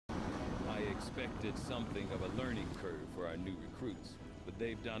expected something of a learning curve for our new recruits, but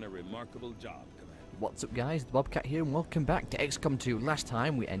they've done a remarkable job, Commander. What's up, guys? The Bobcat here, and welcome back to XCOM 2. Last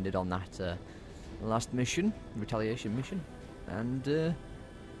time we ended on that last mission, retaliation mission, and now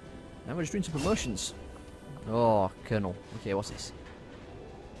we're just doing some promotions. Oh, Colonel. Okay, what's this?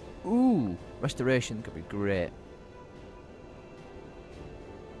 Ooh, restoration could be great.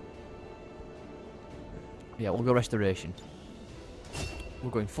 Yeah, we'll go restoration. We're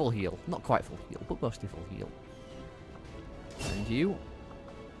going full heal. Not quite full heal, but mostly full heal. And you?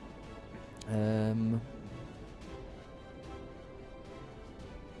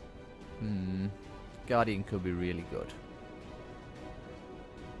 Guardian could be really good.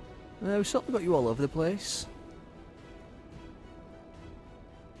 We've sort of got you all over the place.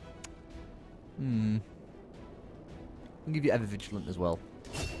 I'll give you ever vigilant as well.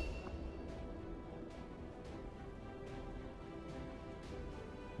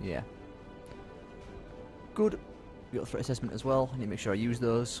 Yeah. Good. We got threat assessment as well. I need to make sure I use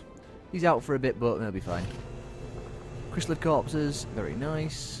those. He's out for a bit, but he'll be fine. Chrysalid corpses, very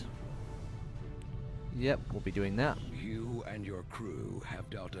nice. Yep, we'll be doing that. You and your crew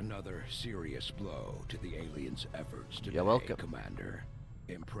have dealt another serious blow to the aliens' efforts today, You're welcome, Commander.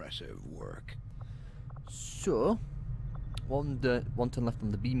 Impressive work. So, one turn left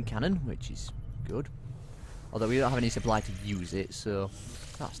on the beam cannon, which is good. Although we don't have any supply to use it, so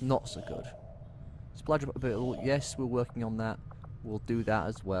that's not so good. Supply drop available. Yes, we're working on that. We'll do that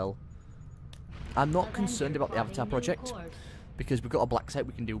as well. I'm not concerned about the Avatar project because we've got a black site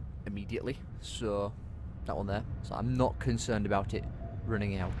we can do immediately. So that one there. So I'm not concerned about it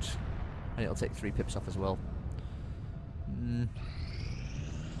running out, and it'll take 3 pips off as well.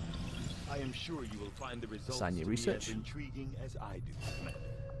 I am sure you will find the results Sign your to be research. as intriguing as I do, Commander.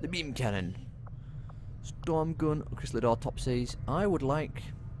 The beam cannon, storm gun, chrysalid autopsies. I would like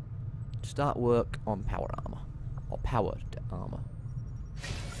to start work on power armor or powered armor.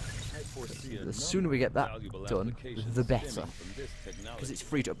 The sooner we get that done, the better, because it's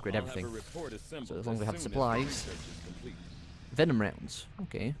free to upgrade everything. So as long as we have supplies. Venom rounds,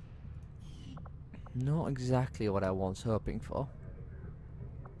 okay. Not exactly what I was hoping for.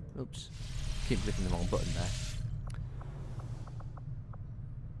 Oops, keep clicking the wrong button there.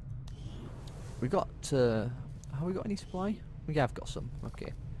 We got, have we got any supply? We have got some,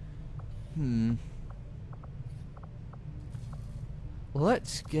 okay.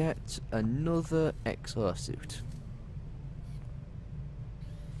 Let's get another exosuit.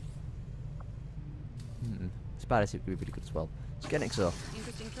 Spider suit could be really good as well. Let's get an exo.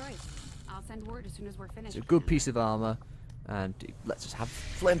 Interesting choice. I'll send word as soon as we're finished. It's a good piece of armor, and it lets us have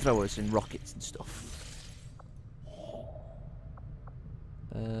flamethrowers and rockets and stuff.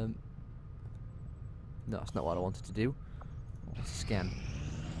 No, that's not what I wanted to do. Let's scan.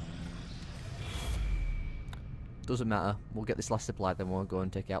 Doesn't matter. We'll get this last supply, then we'll go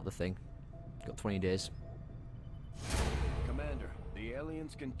and take out the thing. Got 20 days. Commander, the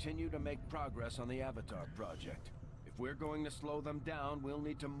aliens continue to make progress on the Avatar project. If we're going to slow them down, we'll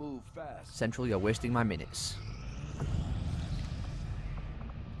need to move fast. Central, you're wasting my minutes.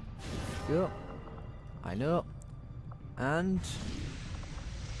 Go. I know. And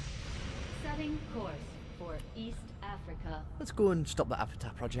setting course for East Africa. let's go and stop that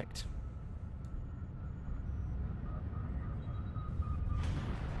Avatar project.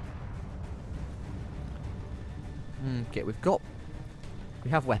 Okay, we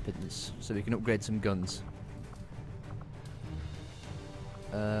have weapons, so we can upgrade some guns.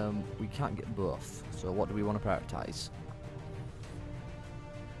 We can't get both, so what do we want to prioritize?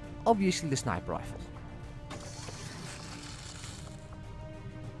 Obviously the sniper rifle.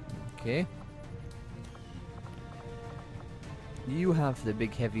 Okay. You have the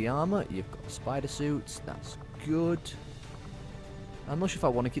big heavy armor, you've got spider suits, that's good. I'm not sure if I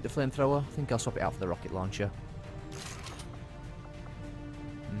want to keep the flamethrower, I think I'll swap it out for the rocket launcher.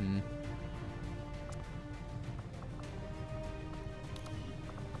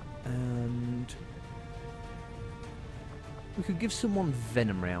 And we could give someone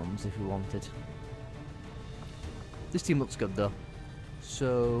venom rounds if we wanted. This team looks good though.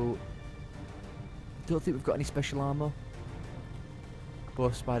 So don't think we've got any special armor.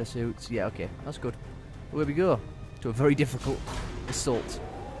 Both spider suits. Yeah, okay, that's good. Where we go to a very difficult assault,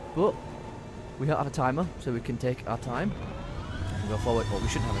 but we don't have a timer, so we can take our time and go forward. Well, we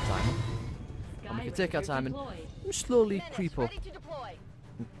shouldn't have a timer, and we can take our time and slowly creep up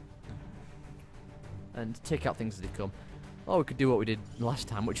and take out things as they come. Or we could do what we did last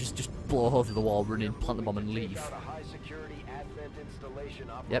time, which is just blow a hole through the wall, run in, plant the bomb and leave.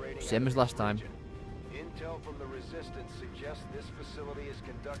 Yep, same as last time. intel from the Resistance suggests this facility is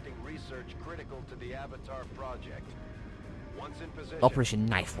conducting research critical to the Avatar project. Once in position, Operation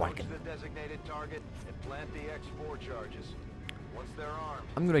Knife approach Wagon. the designated target and plant the X4 charges. Once they're armed,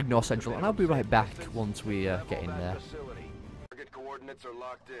 I'm going to ignore Central, and I'll be right back once we get in there. Target coordinates are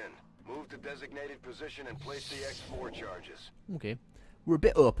locked in. Move to designated position and place the X4 charges. Okay. We're a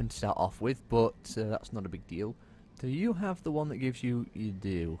bit open to start off with, but that's not a big deal. Do you have the one that gives you... You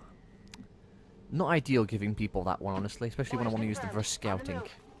do. Not ideal giving people that one, honestly, especially when I want to use them for scouting.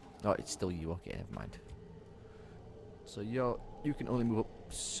 Oh, it's still you. Okay, never mind. So you can only move up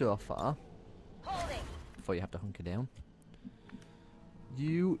so far before you have to hunker down.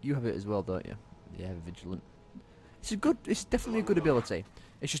 You have it as well, don't you? Yeah, vigilant. It's definitely a good ability.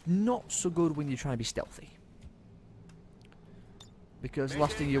 It's just not so good when you try to be stealthy. Because the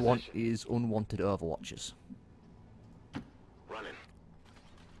last thing you want is unwanted overwatchers. Running.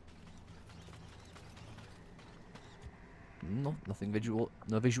 No, nothing visual,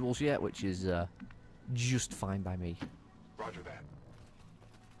 no visuals yet, which is just fine by me. Roger that.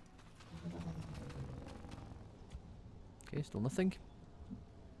 Okay, still nothing.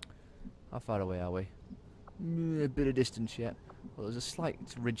 How far away are we? A bit of distance yet. Well, there's a slight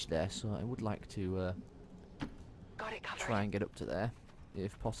ridge there, so I would like to try and get up to there,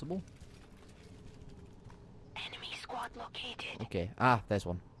 if possible. Enemy squad located. Okay, there's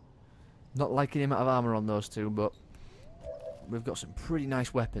one. Not liking the amount of armor on those two, but we've got some pretty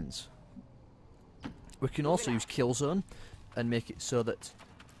nice weapons. We can also use kill zone and make it so that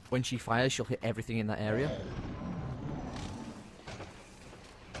when she fires, she'll hit everything in that area.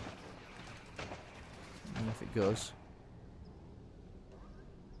 And off it goes.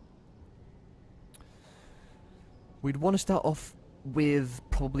 We'd want to start off with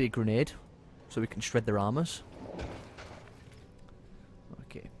probably a grenade, so we can shred their armors.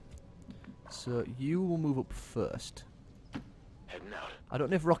 Okay. So you will move up first. Heading out. I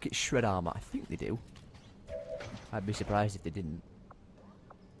don't know if rockets shred armor. I think they do. I'd be surprised if they didn't.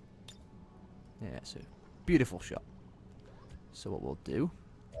 Yeah, so beautiful shot. So what we'll do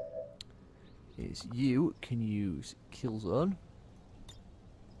is you can use kill zone.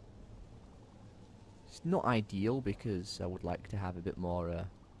 It's not ideal because I would like to have a bit more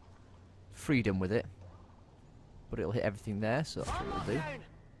freedom with it, but it'll hit everything there, so that's what we'll do.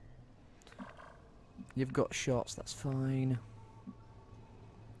 You've got shots, that's fine.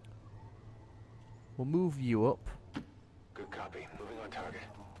 We'll move you up. Good copy. Moving on target.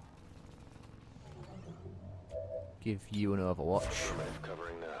 Give you an overwatch. Affirmative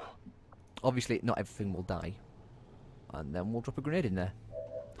covering now. Obviously, not everything will die. And then we'll drop a grenade in there.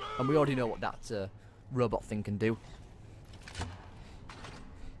 And we already know what that robot thing can do.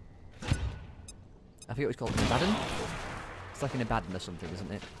 I forget what it's called. An Abaddon? It's like an Abaddon or something,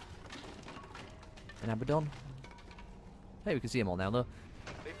 isn't it? An Abaddon? Hey, we can see them all now, though.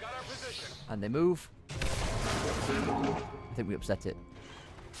 They've got our position. And they move. I think we upset it.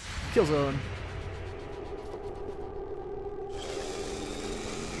 Kill zone.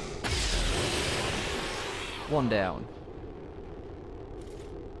 One down.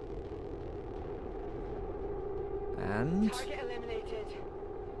 And Target eliminated.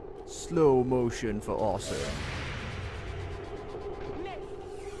 slow motion for awesome.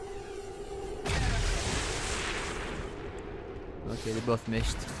 Okay, they both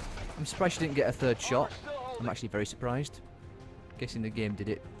missed. I'm surprised she didn't get a third shot. I'm actually very surprised. Guessing the game did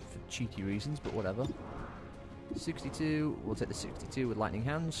it for cheeky reasons, but whatever. 62, we'll take the 62 with lightning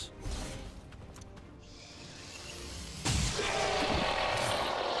hands.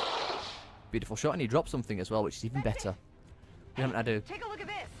 Beautiful shot, and he dropped something as well, which is even better. We haven't had Take a look at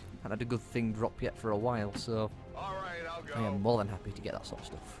this. a good thing drop yet for a while, so All right, I'll go. I am more than happy to get that sort of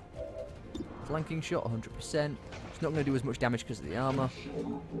stuff. Flanking shot, 100%. It's not going to do as much damage because of the armour.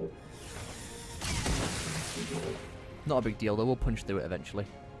 Not a big deal though, we'll punch through it eventually.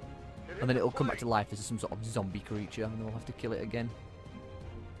 And then it'll come back to life as some sort of zombie creature, and then we'll have to kill it again.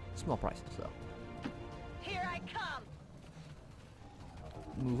 Small prices though. Here I come.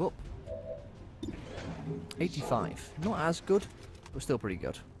 Move up. 85. Not as good, but still pretty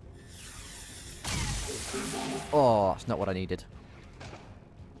good. Oh, that's not what I needed.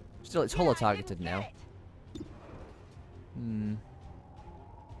 Still, it's hollow targeted now.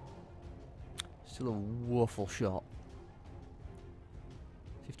 Still a woeful shot.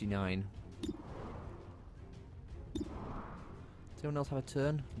 59. Does anyone else have a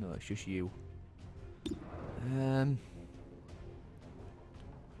turn? No, it's just you. I'll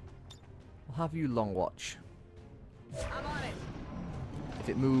have you long watch. I'm on it. If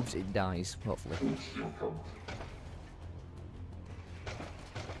it moves, it dies, hopefully.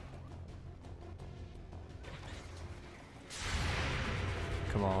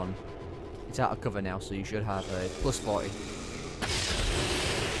 Come on. It's out of cover now, so you should have a plus 40.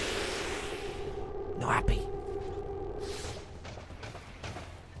 Not happy.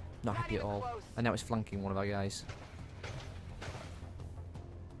 Not happy at all. And now it's flanking one of our guys.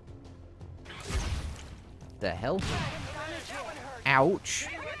 The hell? Ouch.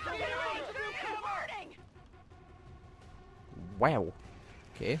 Wow.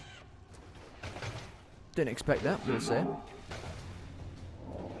 Okay. Didn't expect that, we'll say.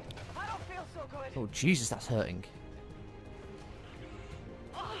 Oh, Jesus, that's hurting.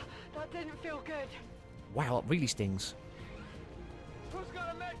 Oh, that didn't feel good. Wow, that really stings. Who's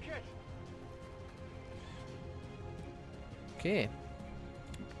got a med kit? Okay.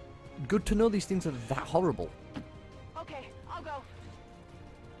 Good to know these things are that horrible. Okay, I'll go.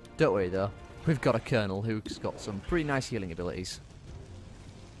 Don't worry, though. We've got a colonel who's got some pretty nice healing abilities.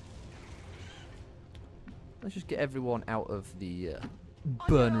 Let's just get everyone out of the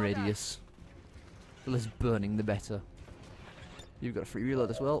burn radius. The less burning, the better. You've got a free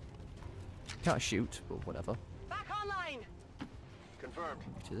reload as well. Can't shoot, but whatever. Back online. Confirmed.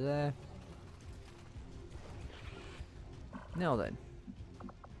 To there. Now then.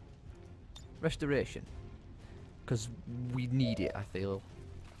 Restoration. Because we need it, I feel.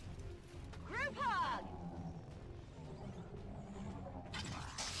 Group hug.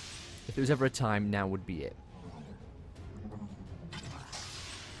 If there was ever a time, now would be it.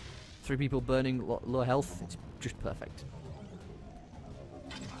 3 people burning low health, it's just perfect.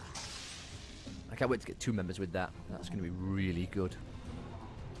 I can't wait to get 2 members with that. That's going to be really good.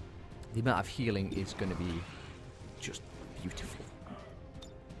 The amount of healing is going to be just beautiful.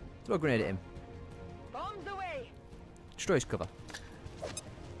 Throw a grenade at him. Bombs away. Destroy his cover.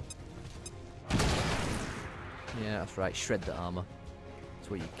 Yeah, that's right. Shred the armor. That's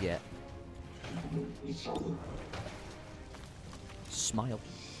what you get. Smile.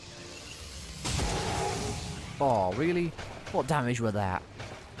 Oh, really? What damage were that?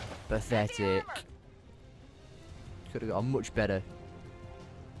 Pathetic. Could have got a much better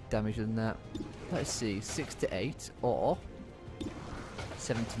damage than that. Let's see. 6 to 8 or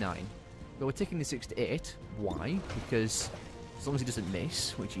 7 to 9. Well, we're taking the 6 to 8. Why? Because as long as he doesn't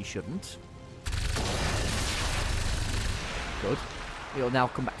miss, which he shouldn't. Good. It'll now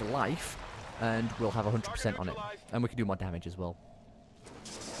come back to life, and we'll have 100% on it. And we can do more damage as well.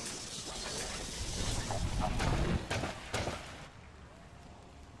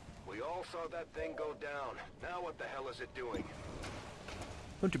 We all saw that thing go down. Now what the hell is it doing?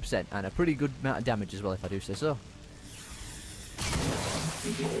 100%, and a pretty good amount of damage as well, if I do say so.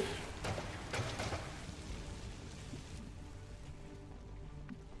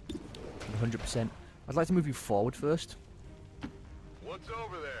 100%. I'd like to move you forward first. What's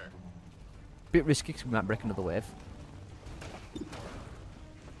over there? Bit risky because we might break another wave.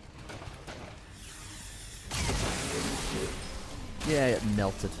 Yeah, it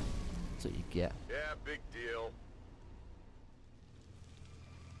melted. That's what you get. Yeah, big deal.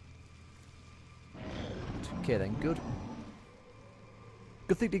 Okay then, good.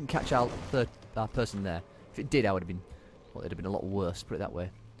 Good thing it didn't catch our person there. If it did, I would have been... Well, it'd have been a lot worse, put it that way.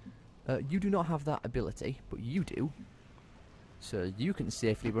 You do not have that ability, but you do. So you can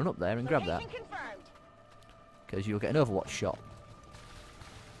safely run up there and grab that. Because you'll get an Overwatch shot.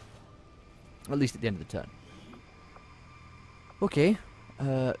 At least at the end of the turn. Okay.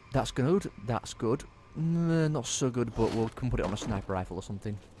 That's good. That's good. Not so good, but we'll come put it on a sniper rifle or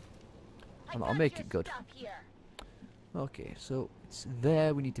something. And that'll make it good. Okay, so it's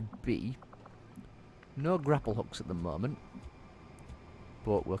there we need to be. No grapple hooks at the moment.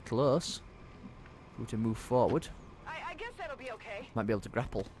 But we're close. We to move forward. I guess that'll be okay. Might be able to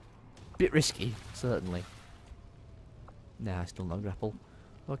grapple. Bit risky, certainly. Nah, still no grapple.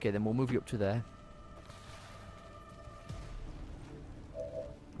 Okay, then we'll move you up to there.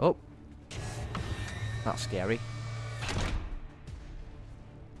 Oh! That's scary.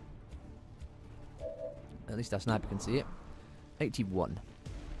 At least our sniper can see it. 81.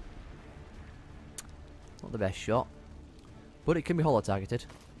 Not the best shot. But it can be holo-targeted.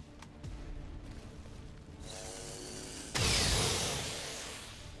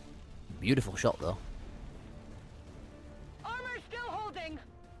 Beautiful shot, though. Armor still holding.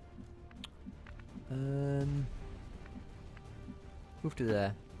 Move to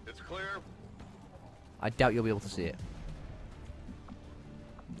there. It's clear. I doubt you'll be able to see it.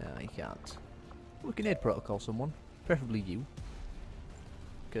 No, you can't. We can aid protocol someone. Preferably you.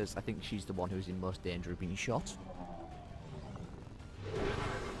 Because I think she's the one who's in most danger of being shot.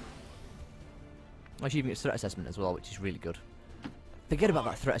 She even gets threat assessment as well, which is really good. Forget about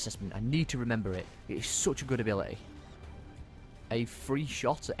that threat assessment. I need to remember it. It is such a good ability. a free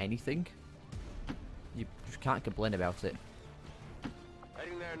shot at anything, you just can't complain about it.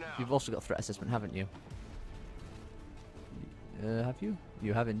 Heading there now. You've also got threat assessment, haven't you? Have you?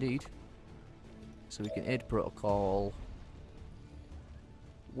 You have indeed. So we can aid protocol.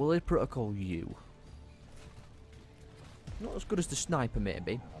 We'll aid protocol you. Not as good as the sniper,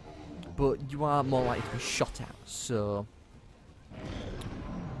 maybe, but you are more likely to be shot at. So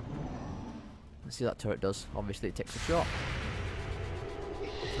let's see what that turret does. Obviously, it takes a shot.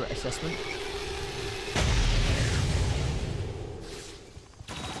 Threat assessment.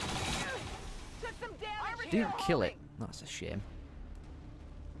 Took some damage. Didn't kill it. That's a shame.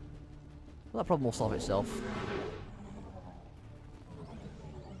 Well, that problem will solve itself.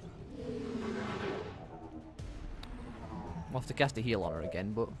 We'll have to cast a heal on her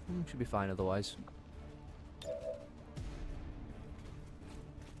again, but should be fine otherwise.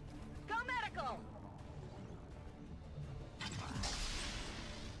 Go medical.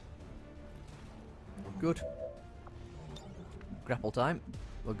 Good. Grapple time.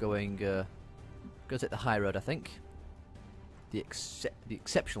 We're going. Go take the high road, I think. The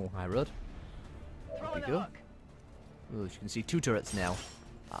exceptional high road. There Throwing we the go. hook. Oh, as you can see, 2 turrets now.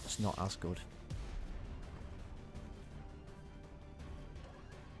 That's not as good.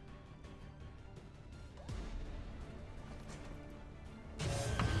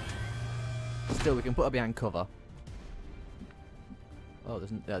 Still, we can put her behind cover. Oh,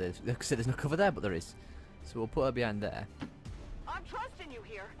 there's no cover there, but there is. So we'll put her behind there. I'm trusting you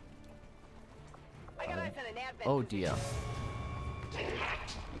here. I got eyes on an advent. Oh dear.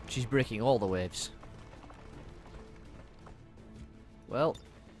 She's breaking all the waves. Well,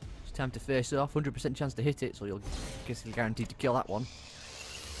 it's time to face off. 100% chance to hit it, so you'll guess you're guaranteed to kill that one.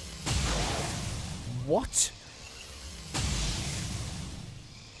 What?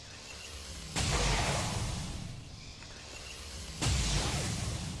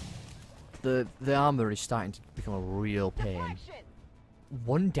 The armor is starting to become a real pain. Deflection.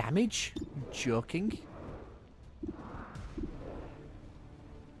 1 damage? You joking?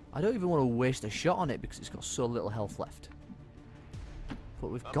 I don't even want to waste a shot on it because it's got so little health left.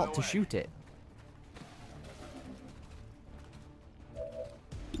 But we've got to shoot it.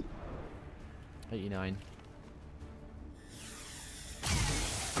 $89.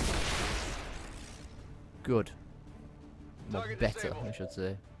 Good. Well, Target better, disabled. I should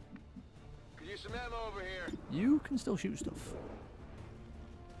say. Could use some ammo over here. You can still shoot stuff,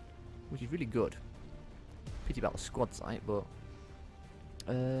 which is really good. Pity about the squad site, but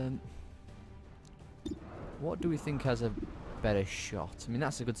what do we think has a better shot? I mean,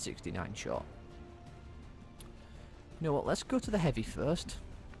 that's a good 69 shot. You know what? Let's go to the heavy first,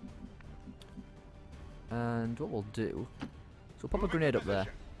 and what we'll do, so we'll pop a grenade up there.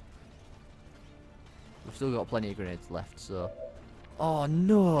 We've still got plenty of grenades left, so. Oh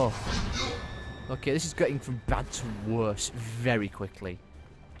no! Okay, this is getting from bad to worse very quickly.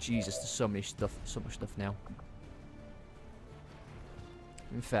 Jesus, there's so much stuff now.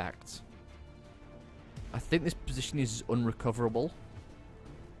 In fact, I think this position is unrecoverable.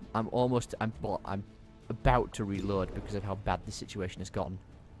 I'm about to reload because of how bad this situation has gotten.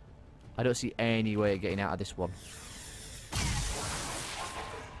 I don't see any way of getting out of this one.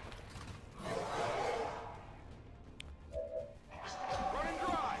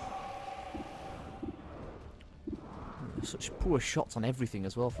 Such poor shots on everything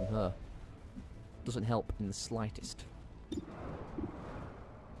as well from her. Doesn't help in the slightest.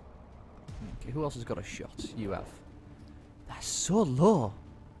 Okay, who else has got a shot? You have. That's so low.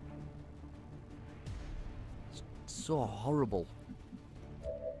 It's so horrible.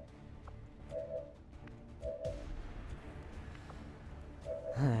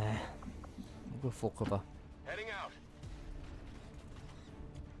 We'll go full cover. Heading out.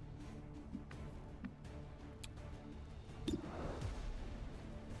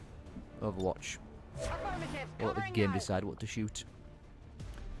 Overwatch. Affirmative. We'll let the Covering game eyes. decide what to shoot.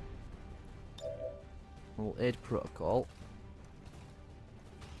 We'll aid protocol.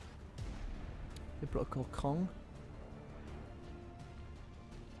 Aid protocol Kong.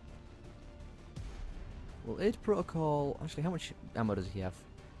 Well, aid protocol. Actually, how much ammo does he have?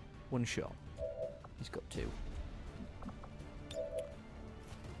 1 shot. He's got 2.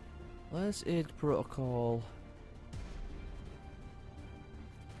 Let's aid protocol.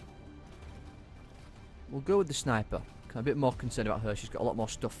 We'll go with the sniper. I'm a bit more concerned about her. She's got a lot more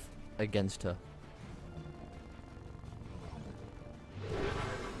stuff against her.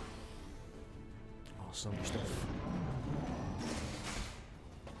 Oh, so much stuff.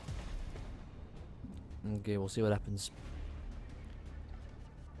 Okay, we'll see what happens.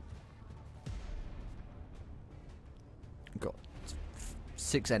 Got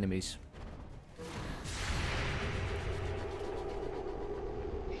 6 enemies.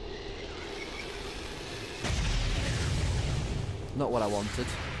 Not what I wanted.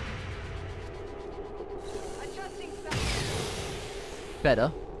 Adjusting sight.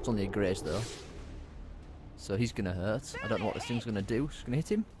 Better. It's only a graze though. So he's gonna hurt. I don't know what this thing's gonna do. Just gonna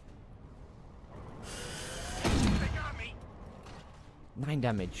hit him. They got me. 9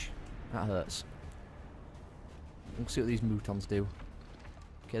 damage. That hurts. We'll see what these mutons do.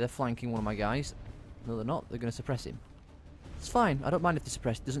 Okay, they're flanking one of my guys. No, they're not. They're gonna suppress him. It's fine. I don't mind if they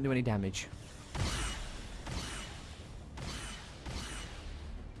suppress. It doesn't do any damage.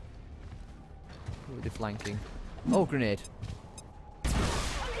 Who are they flanking? Oh, grenade.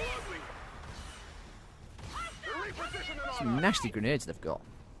 Some nasty grenades they've got.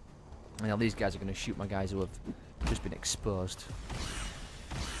 Now these guys are going to shoot my guys who have just been exposed.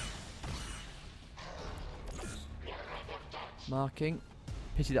 Marking.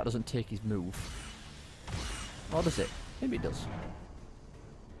 Pity that doesn't take his move. Or does it? Maybe it does.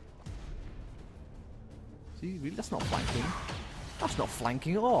 See, really, that's not flanking. That's not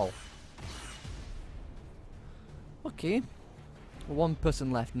flanking at all. Okay. Well, 1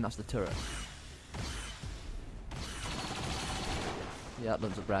 person left and that's the turret. Yeah, that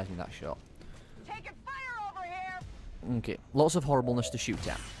doesn't surprise me, that shot. Taking fire over here. Okay, lots of horribleness to shoot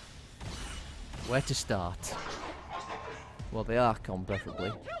at. Where to start? Well, the Xcom, preferably.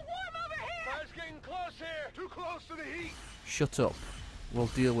 Too warm over here. Fire's getting close here. Too close to the heat. Shut up. We'll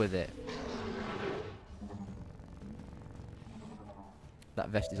deal with it. That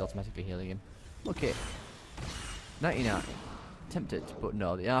vest is automatically healing him. Okay. 99. Tempted, but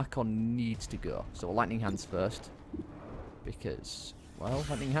no, the Archon needs to go. So Lightning Hands first. Because, well,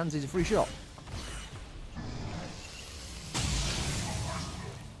 Lightning Hands is a free shot.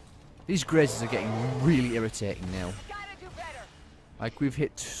 These grazes are getting really irritating now. Gotta do better. Like, we've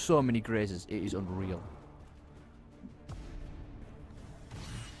hit so many grazes, it is unreal.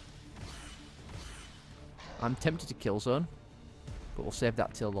 I'm tempted to kill zone, but we'll save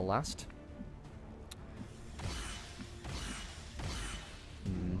that till the last.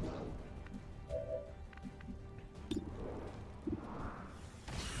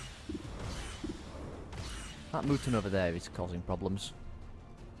 That mutant over there is causing problems.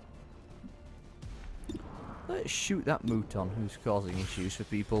 Let's shoot that muton who's causing issues for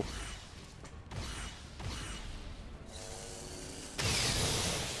people.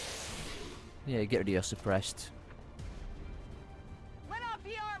 Yeah, get rid of your suppressed. Went off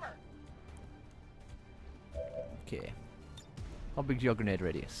the armor. Okay. How big's your grenade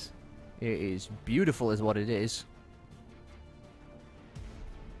radius? It is beautiful is what it is.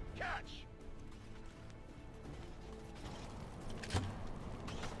 Catch.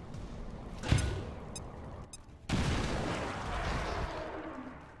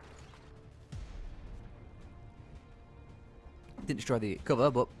 Didn't destroy the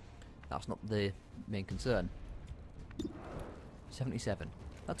cover, but that's not the main concern. 77.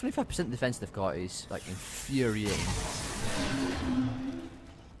 That 25% defense they've got is like infuriating.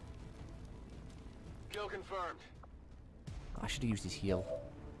 Kill confirmed. I should have used his heal.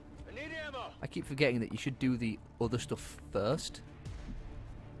 I need ammo. I keep forgetting that you should do the other stuff first.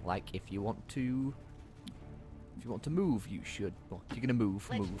 Like if you want to move, you should. Well, if you're gonna move,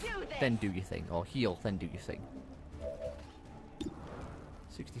 Let's move. do this. Then do your thing. Or heal, then do your thing.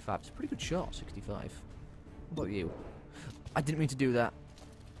 65. It's a pretty good shot, 65. What about you? I didn't mean to do that.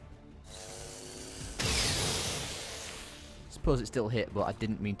 Suppose it still hit, but I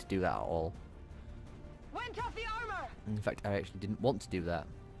didn't mean to do that at all. Went off the armor. In fact, I actually didn't want to do that.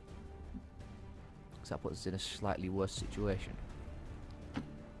 Because that puts us in a slightly worse situation.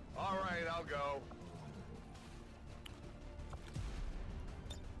 All right, I'll go.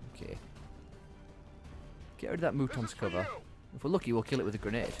 Okay. Get rid of that muton's cover. If we're lucky, we'll kill it with a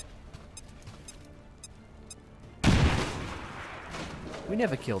grenade. We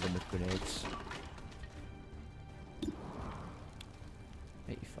never kill them with grenades.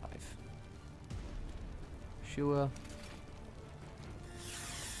 85. Sure.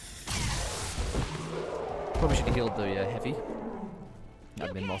 Probably should have healed the heavy.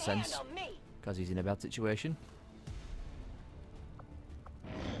 That'd make more sense. Handle me. Because he's in a bad situation.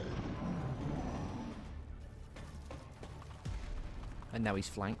 And now he's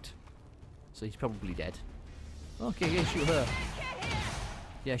flanked. So he's probably dead. Okay, yeah, shoot her.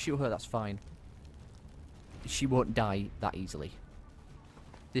 Yeah, shoot her, that's fine. She won't die that easily.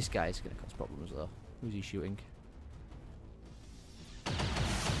 This guy is going to cause problems though. Who's he shooting?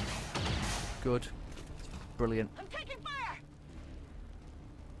 Good. Brilliant. I'm taking fire.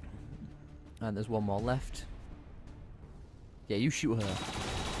 And there's one more left. Yeah, you shoot her.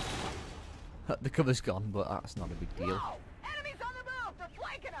 The cover's gone, but that's not a big deal. Whoa! Enemies on the move! They're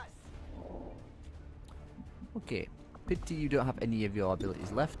flanking us! Okay. Pity you don't have any of your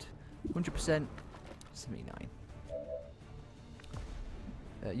abilities left. 100%. 79.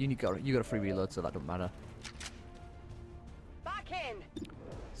 You got a free reload, so that don't matter. Back in!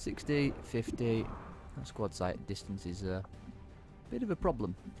 60, 50. That squad sight distance is a bit of a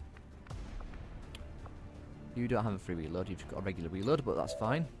problem. You don't have a free reload, you've just got a regular reload, but that's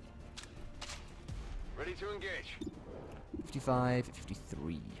fine. Ready to engage. 55,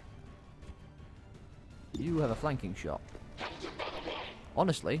 53. You have a flanking shot.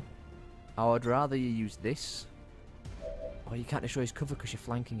 Honestly, I would rather you use this. Oh, you can't destroy his cover because you're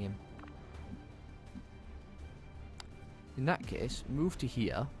flanking him. In that case, move to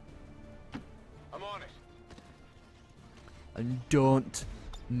here. I'm on it. And don't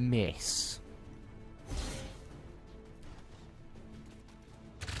miss.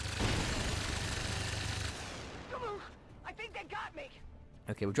 I think they got me!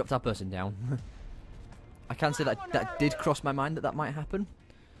 Okay, we dropped our person down. I can say that did cross my mind that might happen.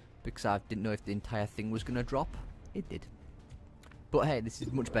 Because I didn't know if the entire thing was going to drop. It did. But hey, this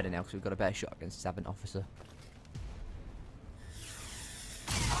is much better now because we've got a better shot against this Savant officer.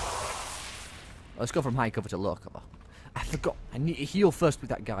 Let's go from high cover to low cover. I forgot. I need to heal first with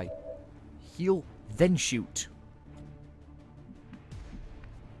that guy. Heal, then shoot.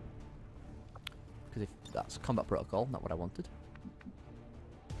 Because if that's combat protocol, not what I wanted.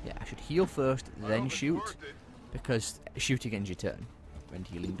 Yeah, I should heal first, then shoot. Because shooting ends your turn, and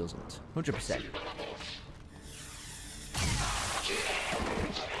healing doesn't. 100%.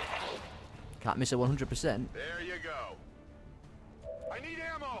 Can't miss a 100%. There you go. I need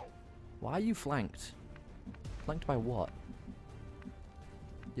ammo. Why are you flanked? Flanked by what?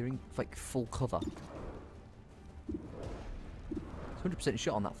 You're in like full cover. 100%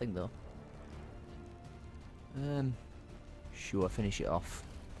 shot on that thing though. Sure, finish it off.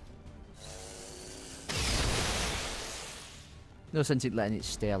 No sense in letting it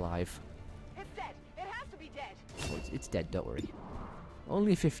stay alive. It's dead! It has to be dead! Oh, it's dead, don't worry.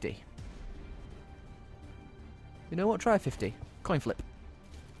 Only 50. You know what? Try 50. Coin flip.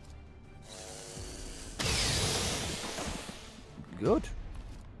 Good.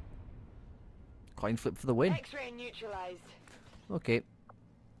 Coin flip for the win. X-ray neutralized. Okay.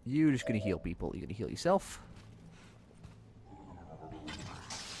 You're just going to heal people. You're going to heal yourself.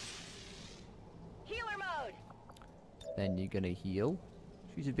 Healer mode! Then you're going to heal.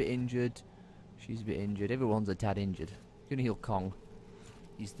 She's a bit injured. She's a bit injured. Everyone's a tad injured. You're going to heal Kong.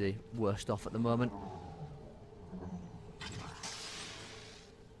 He's the worst off at the moment.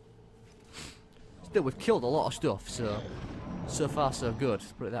 Still, we've killed a lot of stuff, so far so good,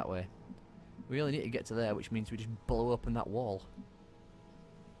 put it that way. We only need to get to there, which means we just blow open that wall.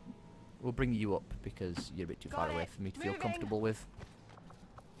 We'll bring you up, because you're a bit too far away for me to feel comfortable with.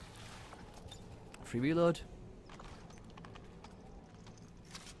 Free reload.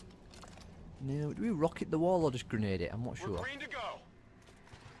 No, do we rocket the wall or just grenade it? I'm not sure. We're green to go.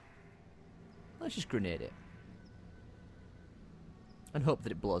 Let's just grenade it. And hope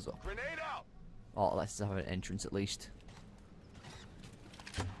that it blows up. Grenade out. Oh, let's have an entrance at least.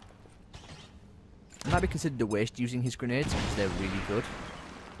 It might be considered a waste using his grenades because they're really good.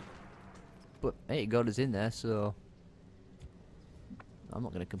 But hey, it got us in there, so I'm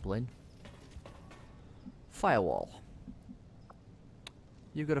not going to complain. Firewall.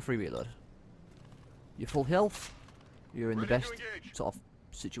 You've got a free reload. You're full health. You're in the best sort of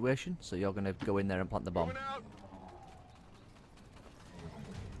situation, so you're going to go in there and plant the bomb.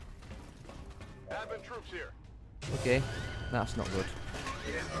 Advent troops here. Okay, that's not good.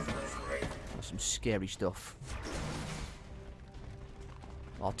 That's some scary stuff.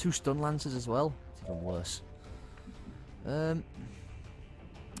 Oh, 2 stun lancers as well. It's even worse. Can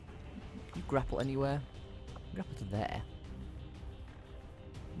you grapple anywhere? Grapple to there.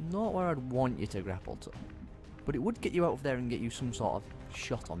 Not where I'd want you to grapple to. But it would get you out of there and get you some sort of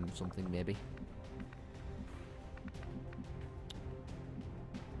shot on something, maybe.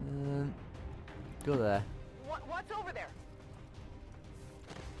 Go there. What's over there?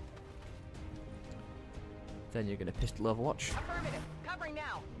 Then you're going to pistol overwatch. Affirmative. Covering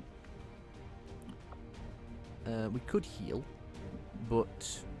now. We could heal,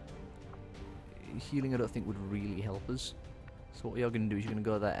 but healing I don't think would really help us. So what you're going to do is you're going to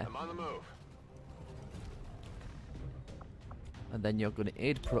go there. I'm on the move. And then you're going to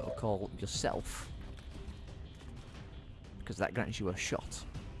aid protocol yourself. Because that grants you a shot.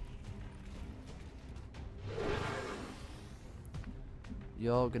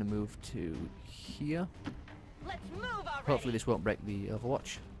 You're going to move to here. Let's move already. Hopefully this won't break the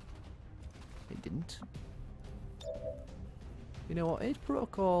overwatch. It didn't. You know what? Aid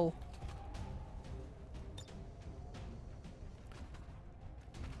protocol.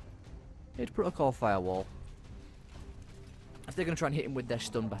 Aid protocol firewall. If they're going to try and hit him with their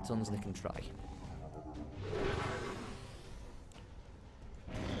stun batons, they can try.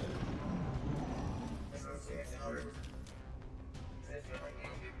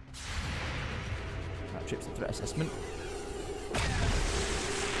 That trips the threat assessment.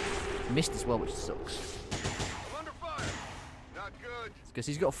 Missed as well, which sucks. I'm under fire. Not good. Because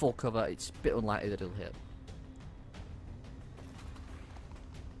he's got full cover, it's a bit unlikely that he'll hit.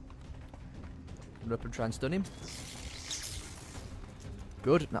 Run up and try and stun him.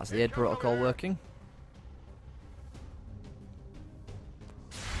 Good, that's the aid protocol working.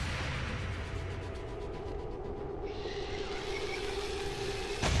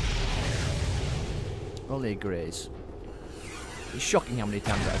 Only a graze. It's shocking how many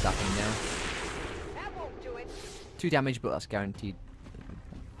times that has happened now. That won't do it. 2 damage, but that's guaranteed.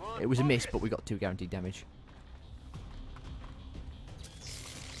 It was a miss, but we got 2 guaranteed damage.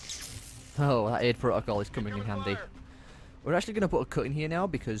 Oh, that aid protocol is coming in handy. We're actually going to put a cut in here now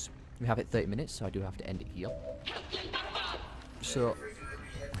because we have it 30 minutes, so I do have to end it here. So,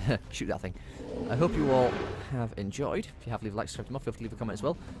 shoot that thing. I hope you all have enjoyed. If you have, leave a like, subscribe to more, feel free to leave a comment as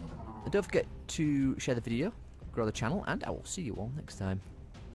well. And don't forget to share the video, grow the channel, and I will see you all next time.